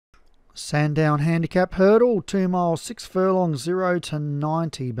Sandown Handicap Hurdle, 2 miles, 6 furlongs, 0 to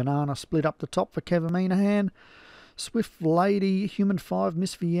 90. Banana Split up the top for Kevin Minahan. Swift Lady, Human 5,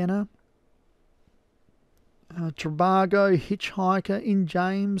 Miss Vienna. Tribago, Hitchhiker, In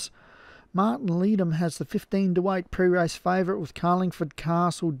James. Martin Leadham has the 15 to 8 pre-race favourite with Carlingford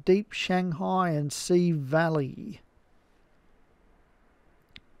Castle, Deep Shanghai and Sea Valley.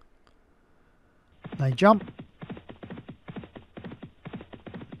 They jump.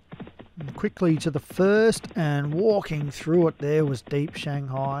 And quickly to the first, and walking through it there was Deep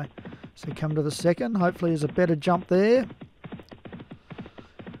Shanghai. So come to the second. Hopefully there's a better jump there.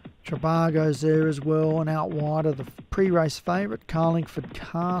 Tribago's there as well, and out wide of the pre-race favourite, Carlingford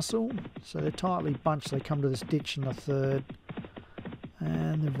Castle. So they're tightly bunched. They come to this ditch in the third,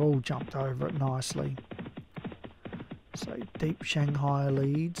 and they've all jumped over it nicely. So Deep Shanghai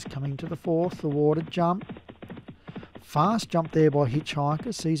leads, coming to the fourth, the water jump. Fast jump there by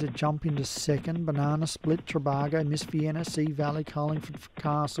Hitchhiker, sees a jump into second. Banana Split, Tribago, Miss Vienna, Sea Valley, Carlingford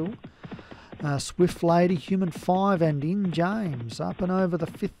Castle. Swift Lady, Human 5 and In James. Up and over the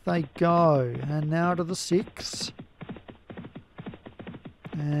fifth they go. And now to the sixth.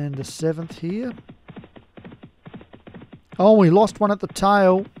 And the seventh here. Oh, we lost one at the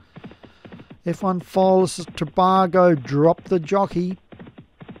tail. F1 Foals, Tribago dropped the jockey.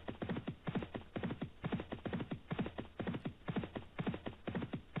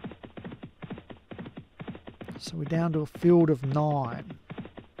 So we're down to a field of 9.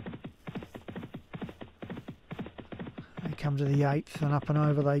 They come to the 8th and up and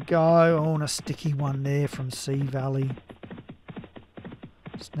over they go. Oh, and a sticky one there from Sea Valley.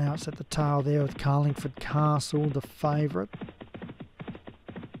 So now it's at the tail there with Carlingford Castle, the favourite.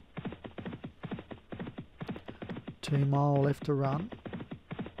 2 mile left to run.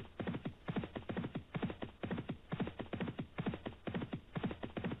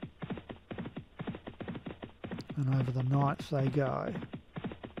 And over the 9th they go.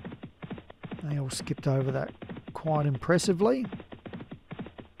 They all skipped over that quite impressively.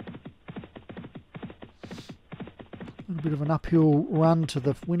 A little bit of an uphill run to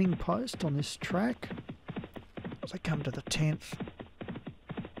the winning post on this track. As they come to the 10th.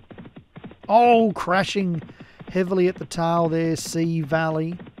 Oh, crashing heavily at the tail there, Sea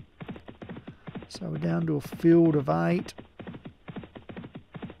Valley. So we're down to a field of 8.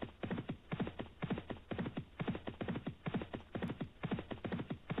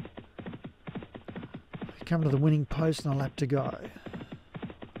 We come to the winning post and a lap to go.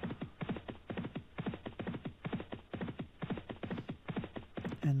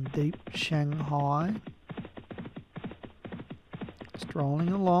 And Deep Shanghai strolling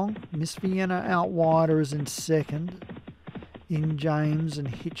along. Miss Vienna out wider is in second. In James and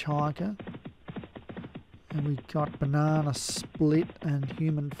Hitchhiker. And we've got Banana Split and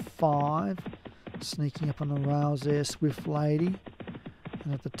Human 5 sneaking up on the rails there, Swift Lady.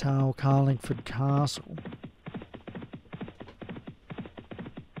 And at the tail, Carlingford Castle.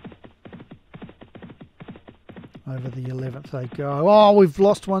 Over the 11th they go. Oh, we've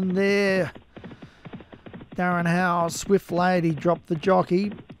lost one there. Darren Howes, Swift Lady dropped the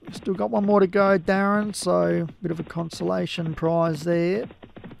jockey. Still got one more to go, Darren, so a bit of a consolation prize there.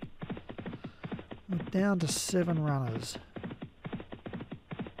 We're down to 7 runners.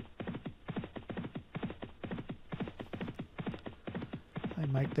 They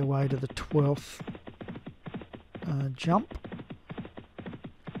make their way to the 12th jump.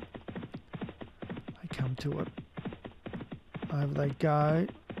 They come to it. Over they go.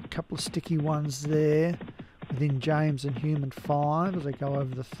 A couple of sticky ones there within James and Human 5 as they go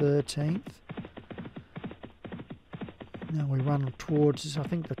over the 13th. Now we run towards this. I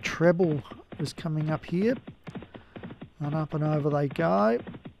think the treble is coming up here. And up and over they go.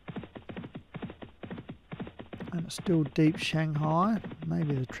 And it's still Deep Shanghai.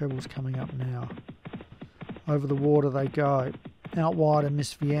 Maybe the treble's coming up now. Over the water they go. Out wide of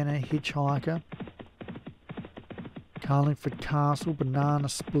Miss Vienna, Hitchhiker. Carlingford Castle, Banana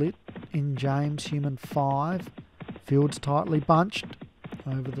Split, In James, Human 5. Fields tightly bunched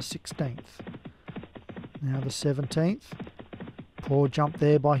over the 16th. Now the 17th. Poor jump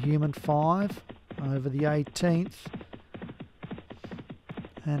there by Human 5 over the 18th.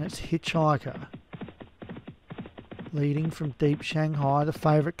 And it's Hitchhiker leading from Deep Shanghai. The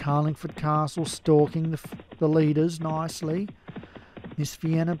favourite Carlingford Castle stalking the leaders nicely. Miss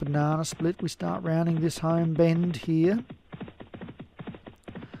Vienna, Banana Split. We start rounding this home bend here.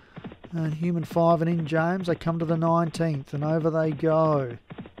 And Human 5 and In James, they come to the 19th and over they go.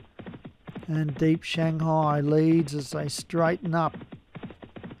 And Deep Shanghai leads as they straighten up.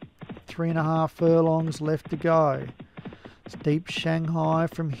 3.5 furlongs left to go. It's Deep Shanghai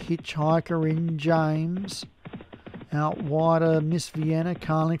from Hitchhiker in James. Out wider, Miss Vienna,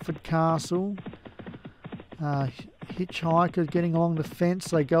 Carlingford Castle. Hitchhiker getting along the fence.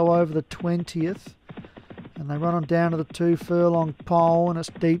 They go over the 20th. And they run on down to the 2 furlong pole. And it's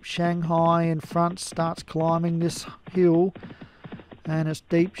Deep Shanghai in front. Starts climbing this hill. And it's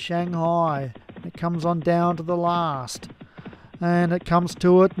Deep Shanghai. It comes on down to the last. And it comes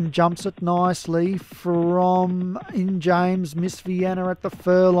to it and jumps it nicely from In James, Miss Vienna at the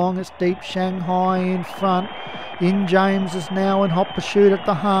furlong. It's Deep Shanghai in front. In James is now in hot pursuit at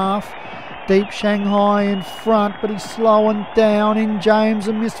the half. Deep Shanghai in front, but he's slowing down. In James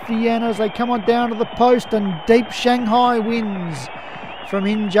and Miss Vienna as they come on down to the post, and Deep Shanghai wins from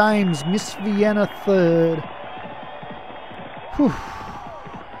In James, Miss Vienna third. Whew.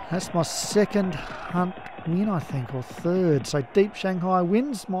 That's my second hunt win, I think, or third. So Deep Shanghai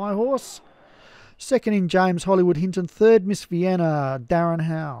wins, my horse. Second In James, Hollywood Hinton. Third, Miss Vienna, Darren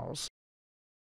Howes.